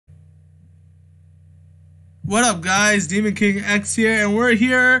What up guys, Demon King X here, and we're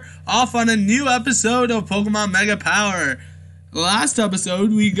here off on a new episode of Pokemon Mega Power. Last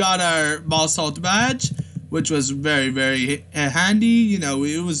episode we got our Ball Salt badge, which was very handy. You know,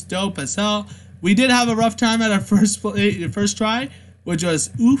 it was dope as hell. We did have a rough time at our first try, which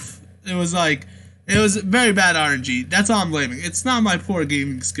was oof. It was very bad RNG. That's all I'm blaming. It's not my poor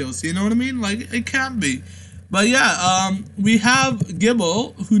gaming skills, you know what I mean? Like, it can't be. But yeah, we have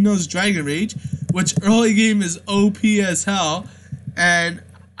Gible, who knows Dragon Rage, which early game is OP as hell, and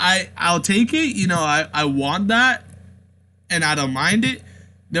I'll take it. You know, I want that, and I don't mind it.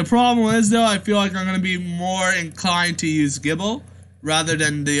 The problem is though, I feel like I'm gonna be more inclined to use Gible rather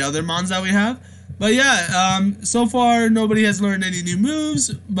than the other mons that we have. But yeah, so far nobody has learned any new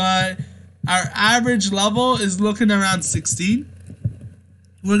moves, but our average level is looking around 16.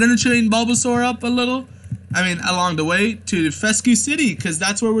 We're gonna train Bulbasaur up a little. I mean, along the way to Fescue City, because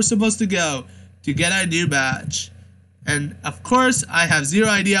that's where we're supposed to go to get our new badge. And of course, I have zero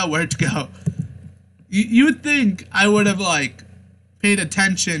idea where to go. You would think I would have like paid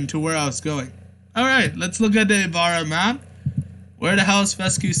attention to where I was going. All right, let's look at the Ivara map. Where the hell is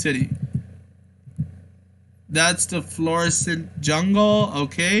Fescue City? That's the Fluorescent Jungle.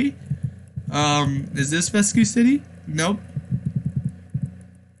 Okay. Is this Fescue City? Nope.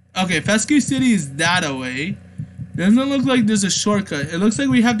 Okay, Fescue City is that away. Doesn't look like there's a shortcut. It looks like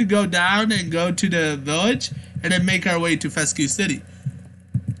we have to go down and go to the village and then make our way to Fescue City.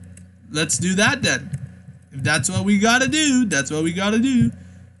 Let's do that then. If that's what we gotta do, that's what we gotta do.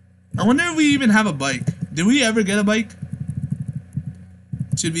 I wonder if we even have a bike. Did we ever get a bike?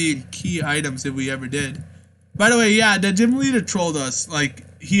 It should be in key items if we ever did. By the way, yeah, the gym leader trolled us. Like,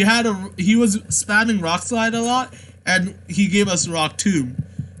 he was spamming Rock Slide a lot, and he gave us Rock Tomb,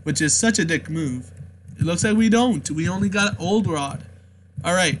 which is such a dick move. It looks like we don't. We only got Old Rod.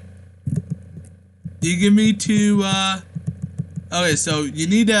 Alright. You give me to, okay, so you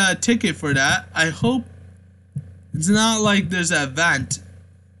need a ticket for that. I hope it's not like there's an event.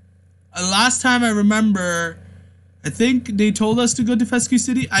 Last time I remember, I think they told us to go to Fescue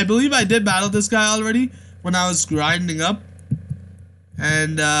City. I believe I did battle this guy already when I was grinding up.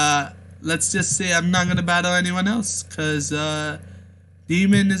 And, let's just say I'm not gonna battle anyone else, because,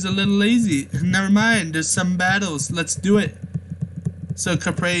 Demon is a little lazy. Never mind, there's some battles. Let's do it. So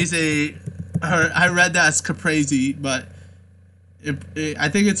Caprese, I read that as Caprese, but I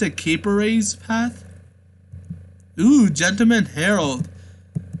think it's a Caprese path. Ooh, Gentleman Herald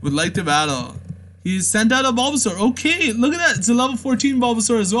would like to battle. He sent out a Bulbasaur. Okay, look at that. It's a level 14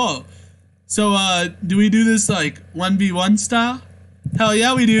 Bulbasaur as well. So, do we do this like 1v1 style? Hell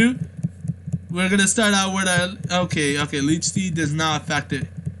yeah, we do. We're gonna start out with our... Okay, Leech Seed does not affect it.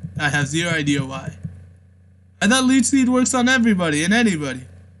 I have zero idea why. I thought Leech Seed works on everybody and anybody.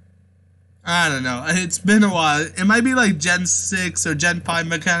 I don't know. It's been a while. It might be like Gen 6 or Gen 5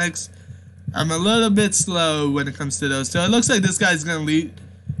 mechanics. I'm a little bit slow when it comes to those. So it looks like this guy's gonna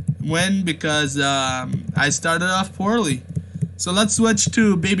win because I started off poorly. So let's switch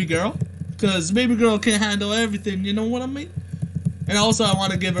to Baby Girl, because Baby Girl can handle everything, you know what I mean? And also, I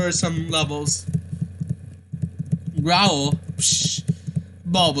want to give her some levels. Growl. Psh,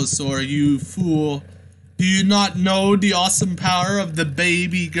 Bulbasaur, you fool. Do you not know the awesome power of the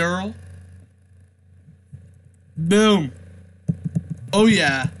Baby Girl? Boom. Oh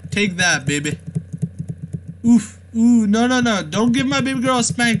yeah. Take that, baby. Oof. Ooh, no. Don't give my baby girl a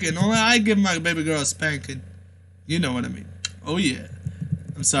spanking. Only I give my baby girl a spanking. You know what I mean. Oh yeah.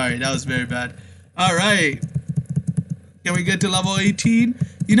 I'm sorry, that was very bad. Alright. Can we get to level 18?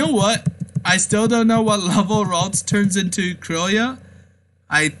 You know what? I still don't know what level Ralts turns into Krillia.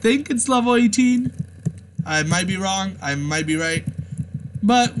 I think it's level 18. I might be wrong. I might be right.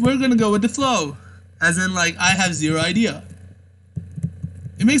 But we're gonna go with the flow. As in, like, I have zero idea.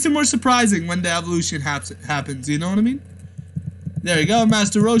 It makes it more surprising when the evolution happens. You know what I mean? There you go.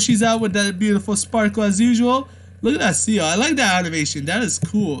 Master Roshi's out with that beautiful sparkle as usual. Look at that seal. I like that animation. That is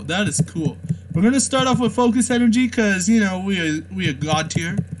cool. That is cool. We're gonna start off with focus energy because, you know, we are god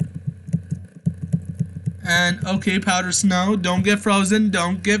tier. And okay, powder snow, don't get frozen,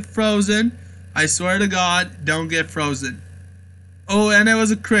 don't get frozen. I swear to God, don't get frozen. Oh, and it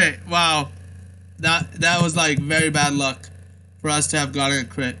was a crit. Wow, that was like very bad luck for us to have gotten a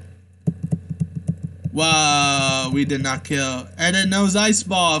crit. Wow, we did not kill. And then knows Ice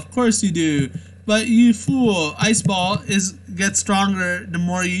Ball, of course you do. But you fool, Ice Ball gets stronger the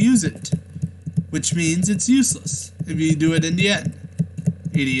more you use it. Which means it's useless if you do it in the end.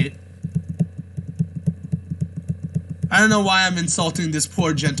 Idiot. I don't know why I'm insulting this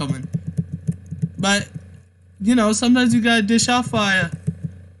poor gentleman. But, you know, sometimes you gotta dish out fire.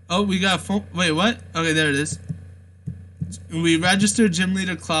 Oh, we got a phone. Wait, what? Okay, there it is. We registered gym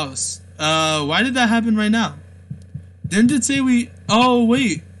leader Klaus. Why did that happen right now? Didn't it say we... Oh,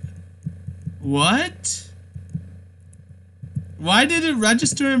 wait. What? Why did it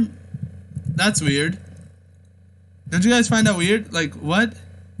register him? That's weird. Don't you guys find that weird? Like, what?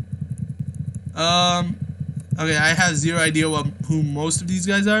 Okay, I have zero idea who most of these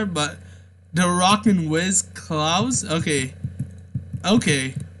guys are, but the Rockin' Wiz Klaus? Okay.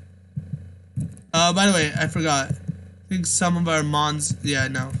 Okay. By the way, I forgot. I think some of our mons... Yeah,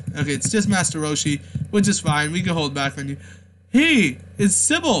 no. Okay, it's just Master Roshi, which is fine. We can hold back on you. Hey, it's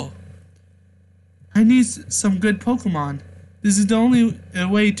Sybil. I need some good Pokemon. This is the only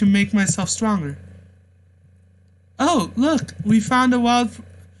way to make myself stronger. Oh, look. We found a wild...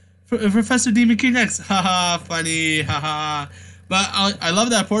 Professor Demon King X. Haha, funny. Haha. But I love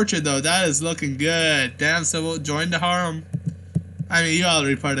that portrait, though. That is looking good. Damn, Sybil. Join the harem. I mean, you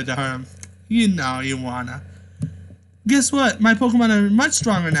already part of the harem. You know you wanna. Guess what? My Pokemon are much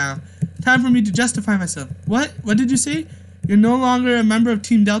stronger now. Time for me to justify myself. What? What did you say? You're no longer a member of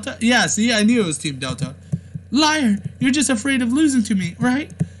Team Delta? Yeah, see? I knew it was Team Delta. Liar! You're just afraid of losing to me, right?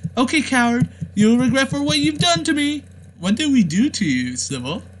 Okay, coward. You'll regret for what you've done to me. What did we do to you,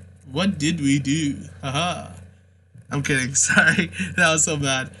 Sybil? What did we do? Haha. I'm kidding. Sorry. That was so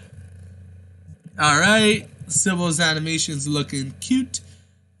bad. Alright. Sybil's animation's looking cute.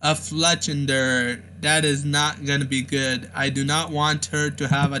 A Fletchender. That is not gonna be good. I do not want her to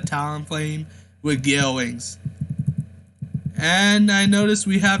have a Talonflame with Gale Wings. And I noticed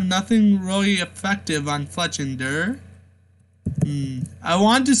we have nothing really effective on Fletchender. I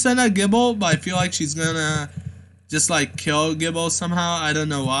want to send out Gibble, but I feel like she's gonna just like kill Gibble somehow. I don't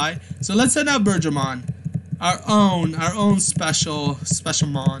know why. So let's send out Bergermon. Our own special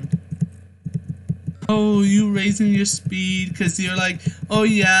mon. Oh, you raising your speed because you're like, oh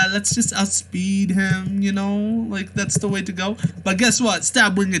yeah, let's just outspeed him, you know? Like, that's the way to go. But guess what?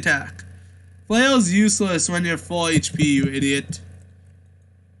 Stab wing attack. Flail's useless when you're full HP, you idiot.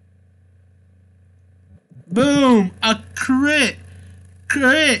 Boom! A crit!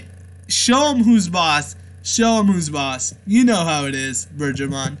 Crit! Show him who's boss. Show him who's boss. You know how it is,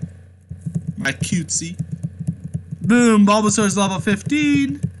 Bergermon. My cutesy. Boom! Bulbasaur's level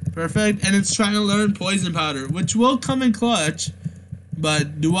 15. Perfect. And it's trying to learn Poison Powder, which will come in clutch.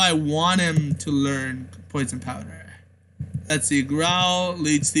 But do I want him to learn Poison Powder? Let's see. Growl,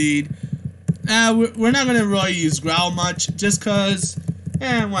 Leech Seed. We're not going to really use Growl much, just because...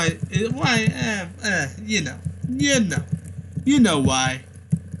 why? You know why.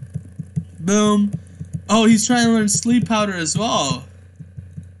 Boom. Oh, he's trying to learn Sleep Powder as well.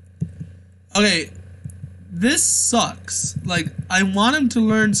 Okay. This sucks. Like, I want him to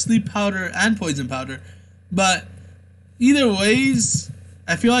learn Sleep Powder and Poison Powder, but either ways,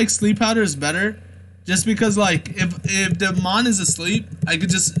 I feel like Sleep Powder is better, just because, like, if the mon is asleep, I could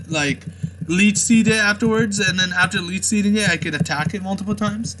just, like, Leech Seed it afterwards, and then after Leech Seeding it, I could attack it multiple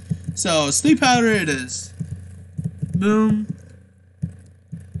times. So, Sleep Powder it is. Boom.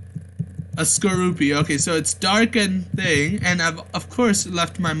 A Skorupi. Okay, so it's dark and thing, and I've, of course,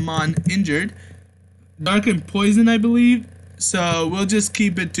 left my mon injured. Dark and poison, I believe. So we'll just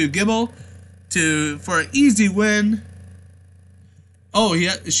keep it to Gibble for an easy win. Oh,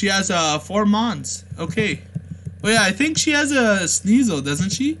 she has 4 mons. Okay. Oh yeah, I think she has a Sneasel, doesn't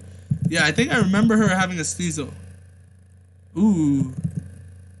she? Yeah, I think I remember her having a Sneasel. Ooh.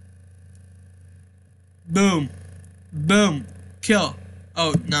 Boom. Boom. Kill.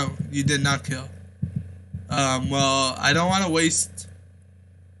 Oh, no, you did not kill. Well, I don't want to waste...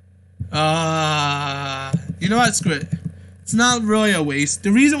 you know what? Screw it. It's not really a waste.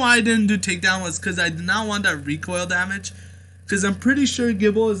 The reason why I didn't do takedown was because I did not want that recoil damage. Because I'm pretty sure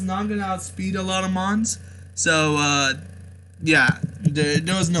Gibble is not going to outspeed a lot of mons. So, yeah.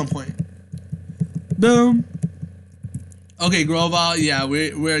 There was no point. Boom. Okay, Grovyle. Yeah,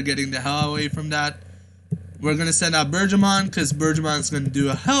 we're getting the hell away from that. We're going to send out Bergermon, because Bergermon is going to do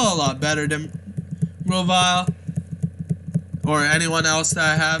a hell of a lot better than Grovyle. Or anyone else that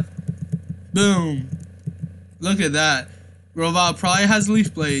I have. Boom. Look at that. Grovyle probably has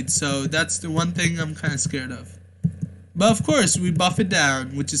Leaf Blade, so that's the one thing I'm kind of scared of. But of course, we buff it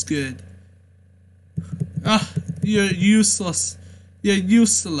down, which is good. Ah, you're useless. You're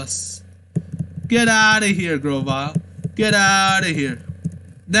useless. Get out of here, Grovyle. Get out of here.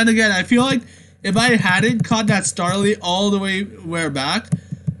 Then again, I feel like if I hadn't caught that Starly all the way back,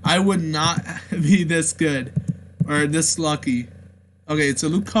 I would not be this good. Or this lucky. Okay, it's a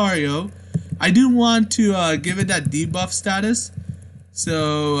Lucario. I do want to give it that debuff status.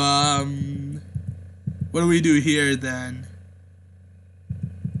 So, what do we do here then?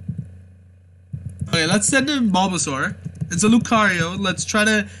 Okay, let's send in Bulbasaur. It's a Lucario. Let's try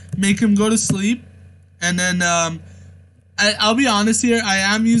to make him go to sleep. And then, I'll be honest here. I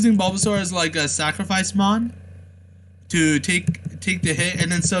am using Bulbasaur as like a sacrifice mon to take the hit.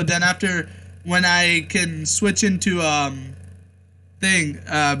 And then then after, when I can switch into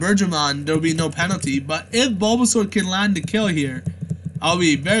Bergermon, there'll be no penalty. But if Bulbasaur can land the kill here, I'll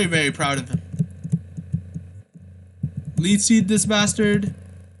be very, very proud of him. Lead seed this bastard.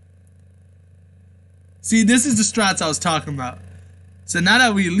 See, this is the strats I was talking about. So now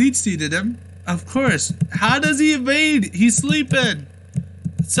that we lead seeded him, of course, how does he evade? He's sleeping.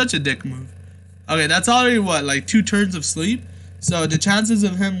 It's such a dick move. Okay, that's already what, like 2 turns of sleep? So the chances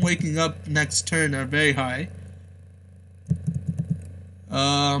of him waking up next turn are very high.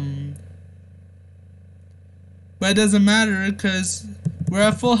 But it doesn't matter because we're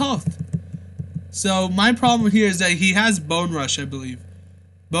at full health. So my problem here is that he has Bone Rush, I believe.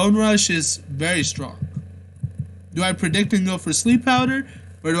 Bone Rush is very strong. Do I predict and go for Sleep Powder,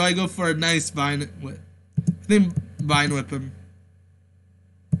 or do I go for a nice Vine Whip? I think Vine Whip him.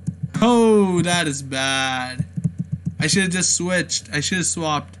 Oh, that is bad. I should have just switched. I should have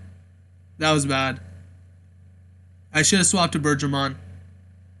swapped. That was bad. I should have swapped to Bergermon.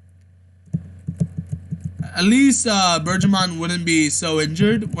 At least Bergermon wouldn't be so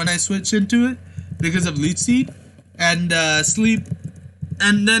injured when I switch into it because of Leech Seed and Sleep.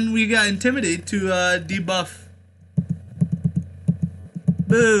 And then we got Intimidate to debuff.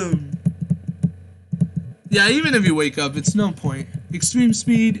 Boom. Yeah, even if you wake up, it's no point. Extreme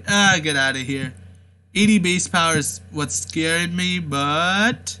Speed, get out of here. 80 base power is what scared me,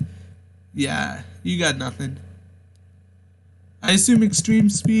 but yeah, you got nothing. I assume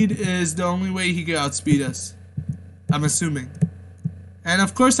Extreme Speed is the only way he can outspeed us. I'm assuming. And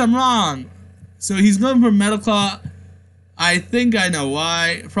of course I'm wrong. So he's going for Metal Claw. I think I know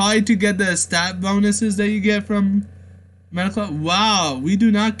why. Probably to get the stat bonuses that you get from Metal Claw. Wow, we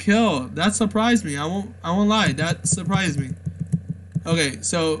do not kill. That surprised me. I won't lie. That surprised me. Okay,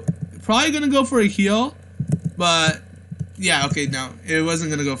 so probably gonna go for a heal, but yeah, okay, no, it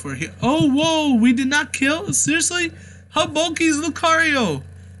wasn't gonna go for a heal. Oh, whoa, we did not kill? Seriously? How bulky is Lucario?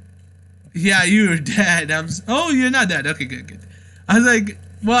 Yeah, you were dead. Oh, you're not dead. Okay, good. I was like,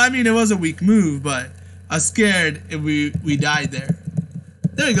 well, I mean, it was a weak move, but I was scared if we died there.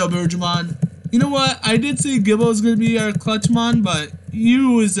 There you go, Bergermon. You know what? I did say Gibbo was gonna be our Clutchmon, but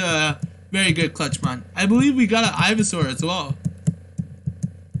you was a very good Clutchmon. I believe we got an Ivysaur as well.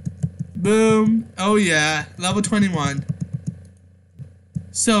 Boom. Oh yeah, level 21.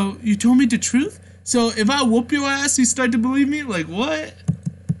 So, you told me the truth? So, if I whoop your ass, you start to believe me? Like, what?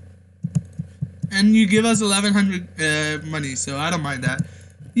 And you give us 1100 money, so I don't mind that.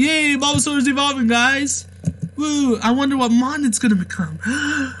 Yay, Bulbasaur's evolving, guys! Woo, I wonder what mon it's gonna become.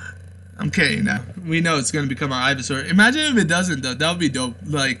 I'm kidding now. We know it's gonna become an Ivysaur. Imagine if it doesn't, though. That would be dope.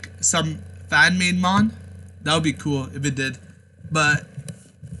 Like, some fan-made mon. That would be cool if it did. But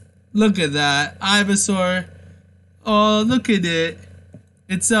look at that. Ivysaur. Oh, look at it.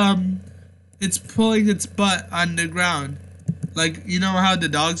 It's pulling its butt on the ground. Like, you know how the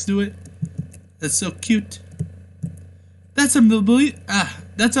dogs do it? That's so cute. That's unbelievable.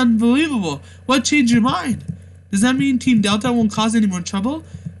 What changed your mind? Does that mean Team Delta won't cause any more trouble?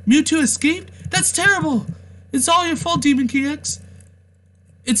 Mewtwo escaped? That's terrible. It's all your fault, Demon King X.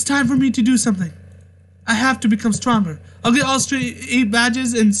 It's time for me to do something. I have to become stronger. I'll get all straight 8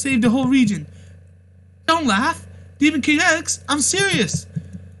 badges and save the whole region. Don't laugh. Demon King X, I'm serious.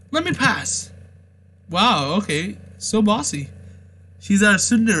 Let me pass. Wow, okay. So bossy. She's our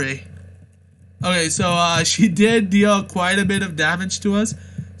tsundere. Okay, so she did deal quite a bit of damage to us.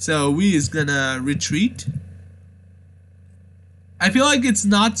 So we is gonna retreat. I feel like it's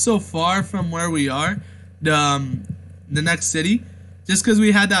not so far from where we are, the next city, just because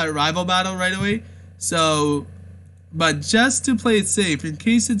we had that rival battle right away. So, but just to play it safe, in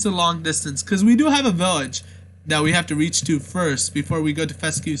case it's a long distance, because we do have a village that we have to reach to first before we go to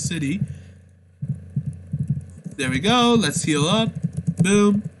Fescue City. There we go. Let's heal up.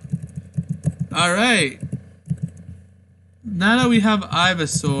 Boom. All right. Now that we have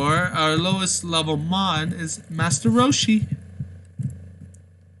Ivysaur, our lowest level mon is Master Roshi.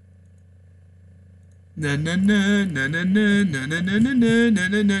 Na na na na na na na na na na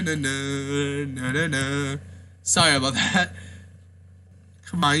na na na na na na. Sorry about that.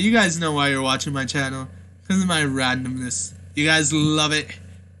 Come on, you guys know why you're watching my channel. Because of my randomness. You guys love it.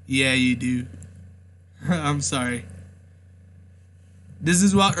 Yeah, you do. I'm sorry. This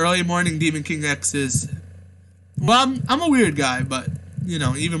is what early morning Demon King X is. Well, I'm a weird guy, but, you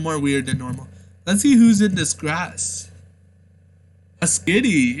know, even more weird than normal. Let's see who's in this grass. A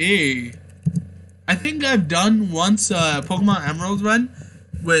Skitty, hey. I think I've done once a Pokemon Emerald run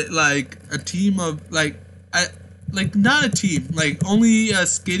with like a team of like not a team, like only a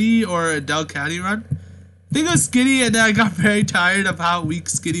Skitty or a Delcatty run. I think it was Skitty, and then I got very tired of how weak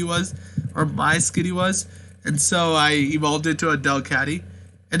Skitty was, or my Skitty was, and so I evolved it to a Delcatty,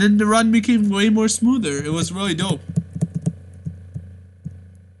 and then the run became way more smoother. It was really dope.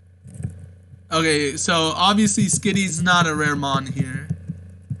 Okay, so obviously Skitty's not a rare mon here.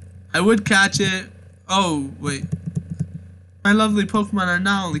 I would catch it. Oh, wait. My lovely Pokemon are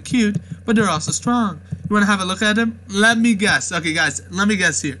not only cute, but they're also strong. You want to have a look at them? Let me guess. Okay, guys, let me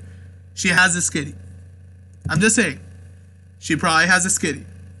guess here. She has a Skitty. I'm just saying. She probably has a Skitty.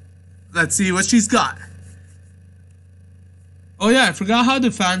 Let's see what she's got. Oh yeah, I forgot how the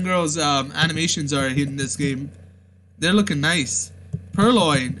fangirls animations are in this game. They're looking nice.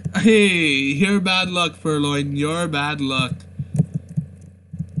 Purloin. Hey, you're bad luck, Purloin. You're bad luck.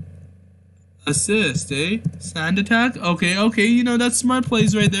 Assist, eh? Sand attack? Okay, okay, you know, that's smart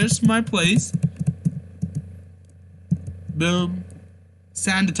plays right there. Smart plays. Boom.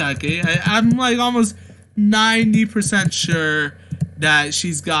 Sand attack, eh? I'm like almost 90% sure that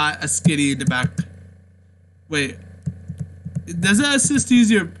she's got a Skitty in the back. Wait. Does it assist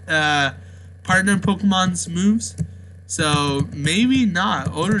use your partner Pokemon's moves? So maybe not.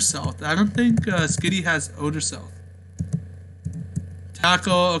 Odor Stealth. I don't think Skitty has Odor Stealth.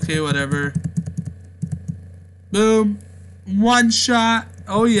 Tackle. Okay, whatever. Boom. One shot.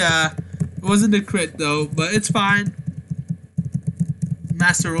 Oh yeah. It wasn't a crit though, but it's fine.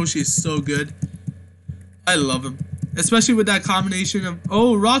 Master Roshi is so good. I love him. Especially with that combination of...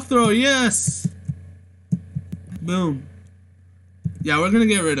 Oh, Rock Throw. Yes. Boom. Yeah, we're gonna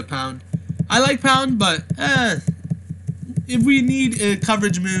get rid of Pound. I like Pound, but if we need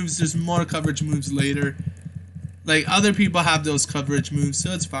coverage moves, there's more coverage moves later. Like, other people have those coverage moves,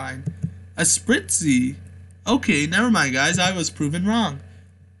 so it's fine. A Spritzy. Okay, never mind, guys. I was proven wrong.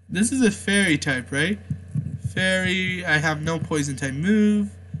 This is a fairy type, right? Fairy. I have no poison type move,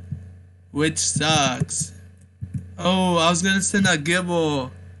 which sucks. Oh, I was gonna send a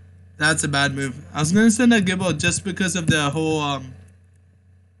Gibble. That's a bad move. I was gonna send a Gibble just because of the whole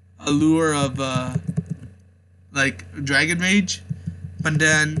allure of like Dragon Rage, but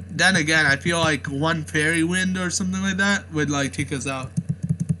then again I feel like one Fairy Wind or something like that would like take us out.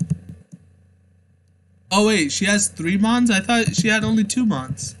 Oh wait, she has 3 mons? I thought she had only 2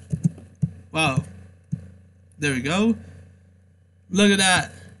 mons. Wow. There we go. Look at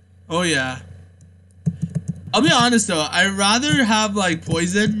that. Oh yeah. I'll be honest though, I'd rather have like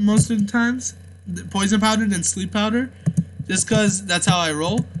poison most of the times, poison powder than sleep powder, just cause that's how I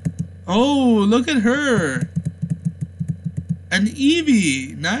roll. Oh, look at her. An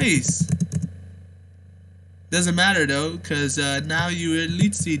Eevee. Nice. Doesn't matter though, because now you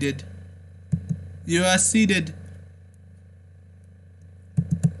elite seeded. You are seeded.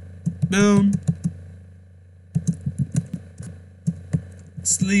 Boom.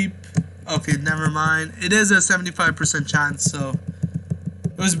 Sleep. Okay, never mind. It is a 75% chance, so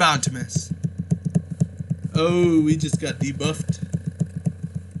it was bound to miss. Oh, we just got debuffed.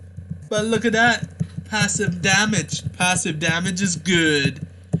 But look at that. Passive damage. Passive damage is good.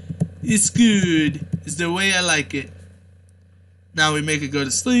 It's good. It's the way I like it. Now we make it go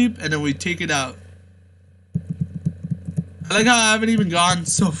to sleep, and then we take it out. I like how I haven't even gone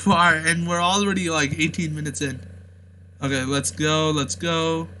so far, and we're already like 18 minutes in. Okay, let's go. Let's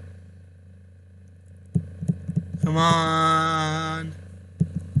go. Come on.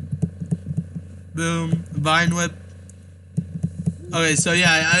 Boom. Vine Whip. Okay, so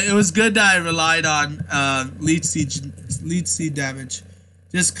yeah, it was good that I relied on leech seed damage,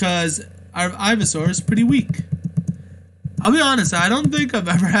 just because our Ivysaur is pretty weak. I'll be honest, I don't think I've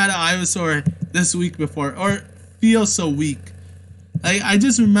ever had an Ivysaur this weak before, or feel so weak. Like, I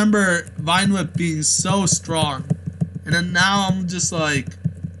just remember Vine Whip being so strong, and then now I'm just like,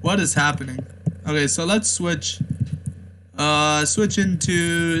 what is happening? Okay, so let's switch. Switch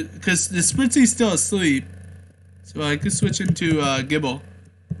into, because the Spritzy's still asleep. So I could switch into Gibble.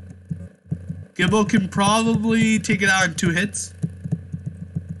 Gibble can probably take it out in 2 hits.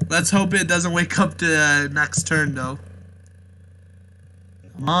 Let's hope it doesn't wake up the next turn though.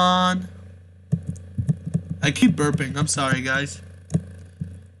 Come on. I keep burping. I'm sorry, guys.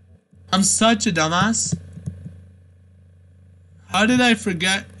 I'm such a dumbass. How did I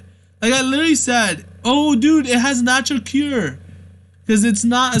forget? Like, I literally said, oh dude, it has natural cure, because it's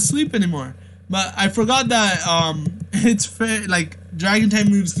not asleep anymore. But I forgot that it's fair, like dragon type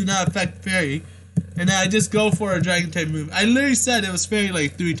moves do not affect fairy, and then I just go for a dragon type move. I literally said it was fairy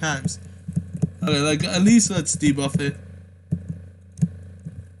like 3 times. Okay, like at least let's debuff it.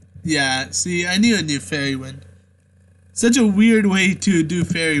 Yeah, see, I knew a new fairy wind. Such a weird way to do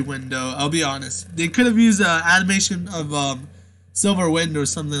fairy wind, though. I'll be honest. They could have used animation of silver wind or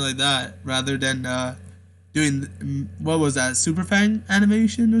something like that, rather than doing what was that, super fang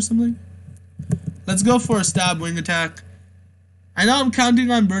animation or something. Let's go for a stab wing attack. I know I'm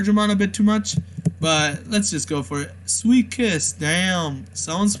counting on Bergermon a bit too much, but let's just go for it. Sweet kiss. Damn,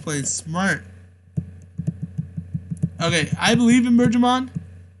 someone's playing smart. Okay, I believe in Bergermon.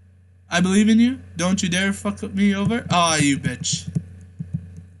 I believe in you. Don't you dare fuck me over. Oh, you bitch.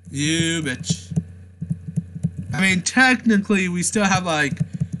 You bitch. I mean, technically, we still have like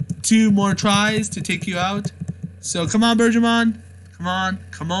 2 more tries to take you out. So come on, Bergermon. Come on.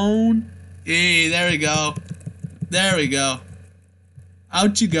 Come on. Hey, there we go. There we go.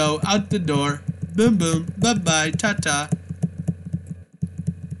 Out you go. Out the door. Boom, boom. Bye-bye. Ta-ta.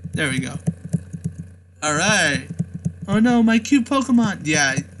 There we go. Alright. Oh no, my cute Pokemon.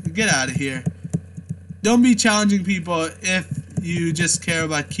 Yeah, get out of here. Don't be challenging people if you just care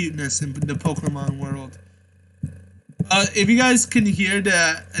about cuteness in the Pokemon world. If you guys can hear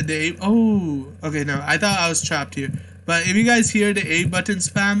the oh, okay, no, I thought I was trapped here. But if you guys hear the A button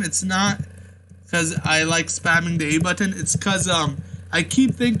spam, it's not because I like spamming the A button. It's because I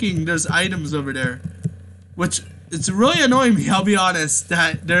keep thinking there's items over there, which it's really annoying me. I'll be honest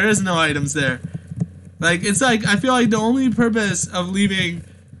that there is no items there. Like, it's like, I feel like the only purpose of leaving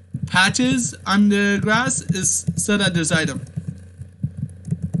patches on the grass is so that there's item.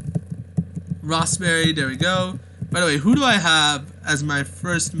 Rossberry, there we go. By the way, who do I have as my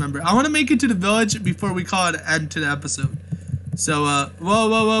first member? I want to make it to the village before we call it an end to the episode. So,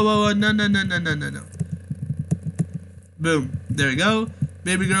 whoa, no. Boom, there we go.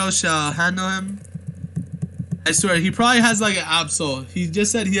 Baby girl shall handle him. I swear, he probably has like an Absol. He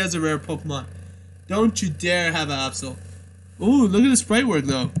just said he has a rare Pokemon. Don't you dare have an Absol. Ooh, look at the sprite work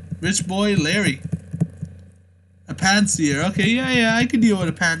though. Rich boy Larry. A Panseer. Okay, yeah, I could deal with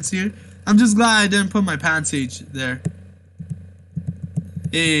a Panseer. I'm just glad I didn't put my Pansage there.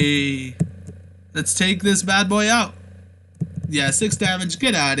 Hey. Let's take this bad boy out. Yeah, 6 damage.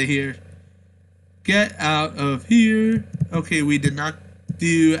 Get out of here. Get out of here. Okay, we did not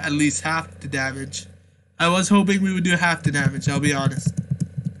do at least half the damage. I was hoping we would do half the damage, I'll be honest.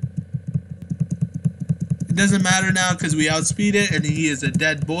 It doesn't matter now because we outspeed it and he is a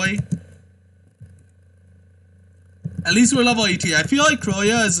dead boy. At least we're level 18. I feel like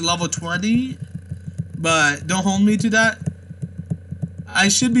Kroya is level 20, but don't hold me to that. I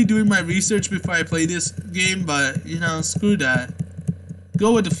should be doing my research before I play this game, but you know, screw that.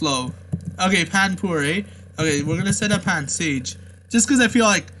 Go with the flow. Okay, Panpour, eh? Okay, we're gonna set up Pansage. Just because I feel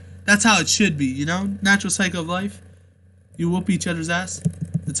like that's how it should be, you know? Natural cycle of life. You whoop each other's ass.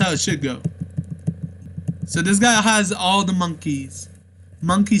 That's how it should go. So this guy has all the monkeys.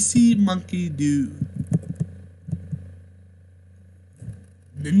 Monkey see, monkey do.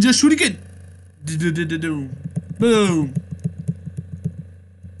 Ninja shuriken. Boom.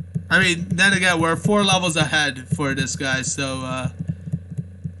 I mean, then again, we're 4 levels ahead for this guy, so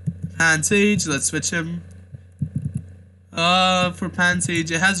Pansage, let's switch him. For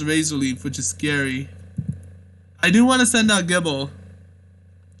Pansage, it has Razor Leaf, which is scary. I do want to send out Gibble.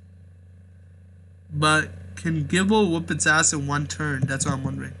 But can Gibble whoop its ass in 1 turn? That's what I'm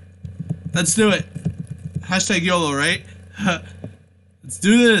wondering. Let's do it. Hashtag YOLO, right? Let's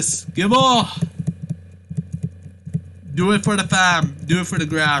do this. Gibble! Do it for the fam. Do it for the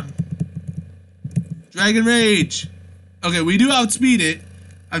gram. Dragon Rage. Okay, we do outspeed it.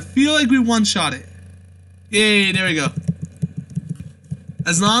 I feel like we one-shot it. Yay, there we go.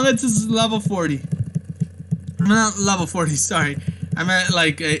 As long as it's level 40. I'm not level 40, sorry. I'm at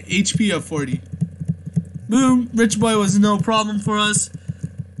like HP of 40. Boom, Rich Boy was no problem for us.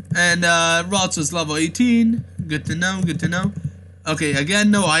 And Ralts was level 18. Good to know, good to know. Okay,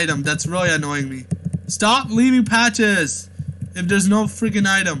 again, no item. That's really annoying me. Stop leaving patches if there's no freaking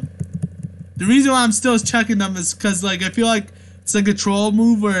item. The reason why I'm still checking them is because like I feel like it's like a troll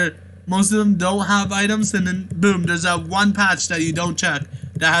move where most of them don't have items and then boom, there's that one patch that you don't check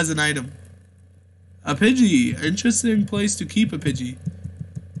that has an item. A Pidgey. Interesting place to keep a Pidgey.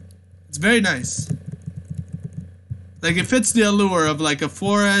 It's very nice. Like it fits the allure of like a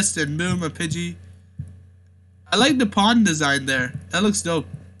forest and boom, a Pidgey. I like the pond design there. That looks dope.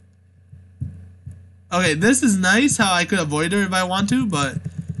 Okay, this is nice how I could avoid her if I want to, but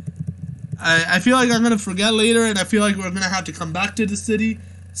I feel like I'm going to forget later and I feel like we're going to have to come back to the city.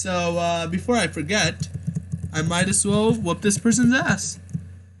 So before I forget, I might as well whoop this person's ass.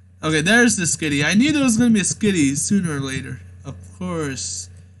 Okay, there's the Skitty. I knew there was going to be a Skitty sooner or later. Of course.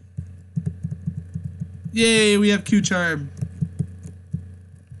 Yay, we have Q-Charm.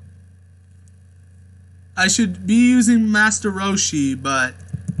 I should be using Master Roshi, but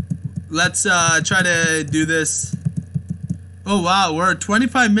let's try to do this. Oh wow, we're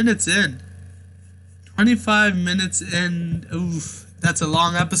 25 minutes in. 25 minutes in. Oof, that's a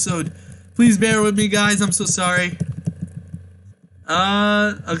long episode. Please bear with me, guys. I'm so sorry.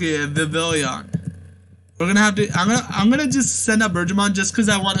 Okay, Vivillon. We're gonna have to. I'm gonna just send up Bergamon just because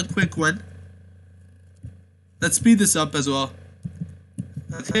I want a quick win. Let's speed this up as well.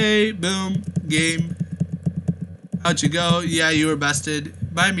 Okay, boom, game. Out you go. Yeah, you were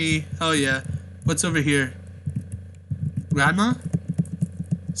bested by me. Hell yeah. What's over here? Grandma?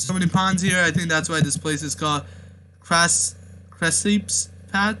 So many ponds here. I think that's why this place is called Crescipes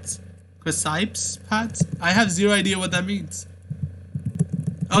Pats. Crescipes Pats? I have zero idea what that means.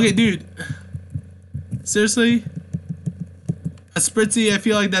 Okay, dude. Seriously? A Spritzy, I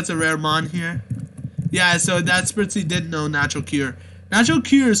feel like that's a rare mon here. Yeah, so that Spritzy did know Natural Cure. Natural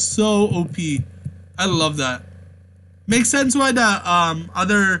Cure is so OP. I love that. Makes sense why the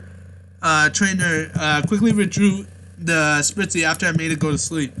other trainer quickly withdrew the Spritzy after I made it go to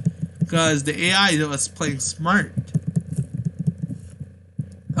sleep. Because the AI was playing smart.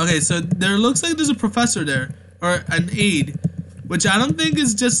 Okay, so there looks like there's a professor there. Or an aide. Which I don't think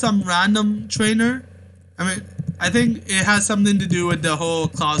is just some random trainer. I mean, I think it has something to do with the whole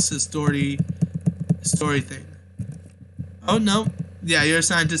Klaus's story thing. Oh, no. Yeah, you're a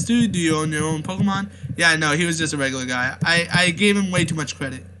scientist too. Do you own your own Pokemon? Yeah, no, he was just a regular guy. I gave him way too much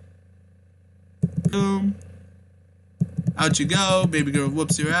credit. Boom. Out you go. Baby girl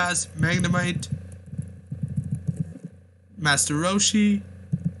whoops your ass. Magnemite. Master Roshi.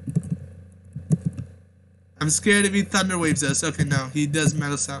 I'm scared if he thunder waves us. Okay, no, he does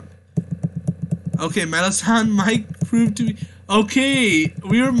Metal Sound. Okay, Metal Sound might prove to be... Okay,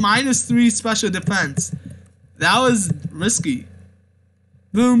 we were -3 special defense. That was risky.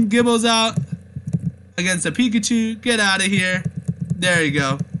 Boom, Gibble's out against a Pikachu. Get out of here. There you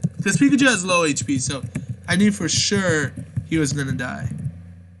go. Because Pikachu has low HP, so I knew for sure he was gonna die.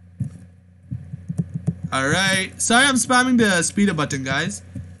 Alright. Sorry I'm spamming the speeder button, guys.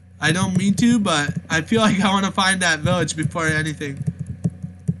 I don't mean to, but I feel like I want to find that village before anything.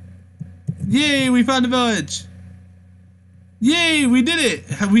 Yay, we found the village. Yay, we did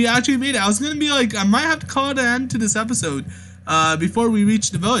it. We actually made it. I was going to be like, I might have to call it an end to this episode before we reach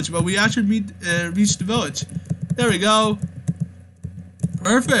the village, but we actually reached the village. There we go.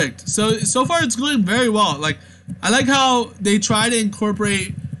 Perfect. So far it's going very well. Like, I like how they try to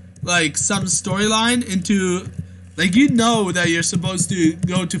incorporate like some storyline into... Like, you know that you're supposed to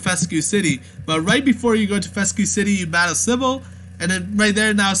go to Fescue City, but right before you go to Fescue City, you battle Sybil, and then right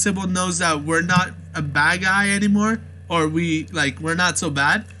there now Sybil knows that we're not a bad guy anymore, or we're not so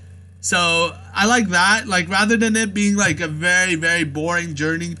bad. So I like that. Like, rather than it being like a very, very boring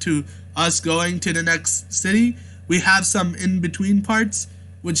journey to us going to the next city, we have some in-between parts,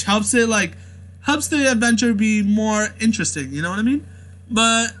 which helps it, like, helps the adventure be more interesting, you know what I mean?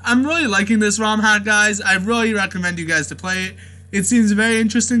 But I'm really liking this ROM hack, guys. I really recommend you guys to play it. It seems very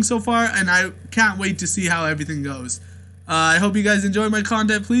interesting so far, and I can't wait to see how everything goes. I hope you guys enjoy my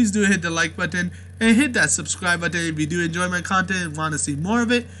content. Please do hit the like button and hit that subscribe button if you do enjoy my content and want to see more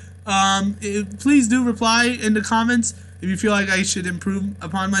of it. Please do reply in the comments if you feel like I should improve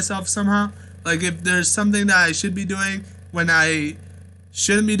upon myself somehow. Like if there's something that I should be doing when I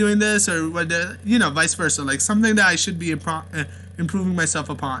shouldn't be doing this, or whether, you know, vice versa. Like something that I should be improving myself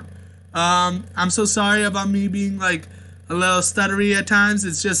upon. I'm so sorry about me being like a little stuttery at times.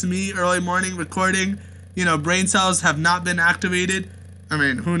 It's just me early morning recording. You know, brain cells have not been activated. I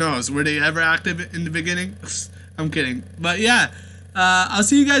mean, who knows? Were they ever active in the beginning? I'm kidding. But yeah, I'll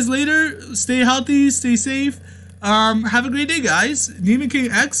see you guys later. Stay healthy, stay safe. Have a great day, guys. Demon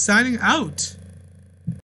King X signing out.